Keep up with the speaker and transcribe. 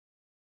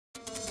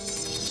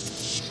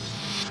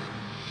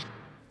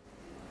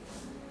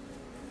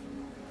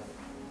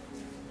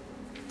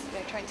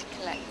trying to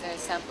collect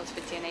samples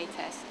for DNA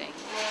testing,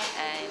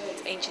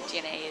 and ancient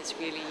DNA is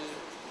really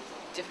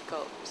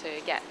difficult to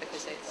get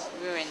because it's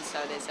ruined, so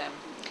there's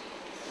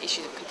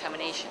issues of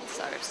contamination.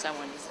 So if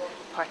someone's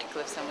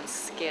particle of someone's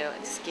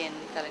skin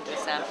fell into a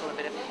sample, a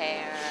bit of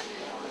hair,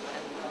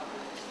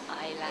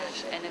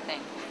 eyelash,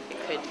 anything, it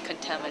could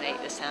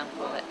contaminate the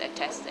sample that they're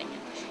testing.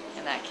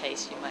 In that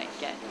case, you might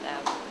get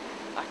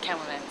our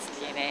cameraman's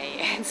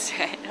DNA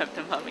instead of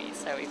the mummy,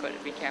 so we've got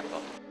to be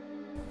careful.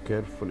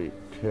 Carefully,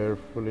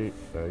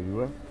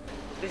 you are?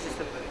 This is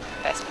the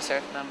best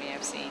preserved mummy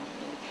I've seen,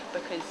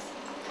 because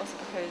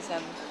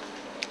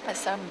there's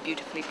some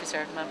beautifully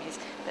preserved mummies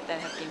that then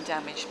have been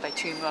damaged by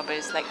tomb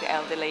robbers, like the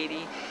elder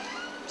lady.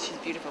 She's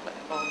beautiful, but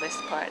all this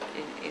part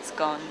is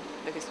gone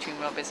because tomb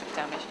robbers have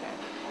damaged her.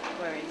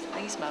 Whereas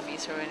these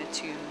mummies are in a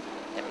tomb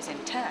that was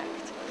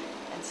intact,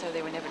 and so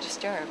they were never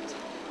disturbed,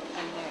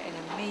 and they're in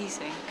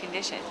amazing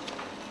condition.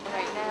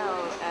 Right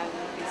now,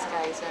 these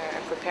guys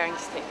are preparing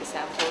to take the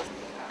samples.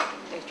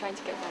 They're trying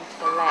to get down to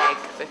the leg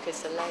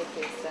because the leg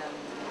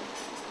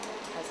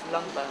has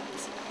long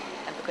bones,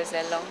 and because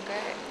they're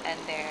longer and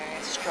they're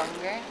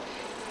stronger,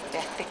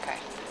 they're thicker,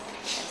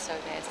 and so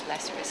there's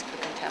less risk for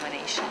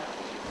contamination.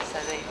 So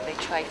they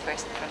try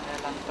first from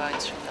the long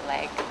bones from the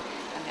leg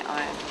and the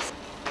arms.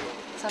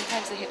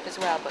 Sometimes the hip as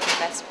well, but the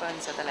best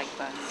bones are the leg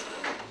bones.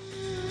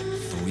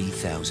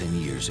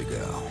 3,000 years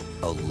ago,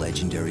 a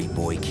legendary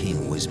boy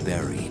king was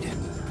buried,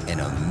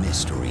 and a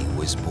mystery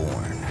was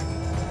born.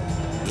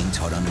 King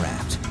Tut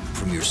Unwrapped,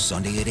 premieres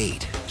Sunday at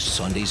 8.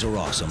 Sundays are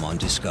awesome on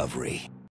Discovery.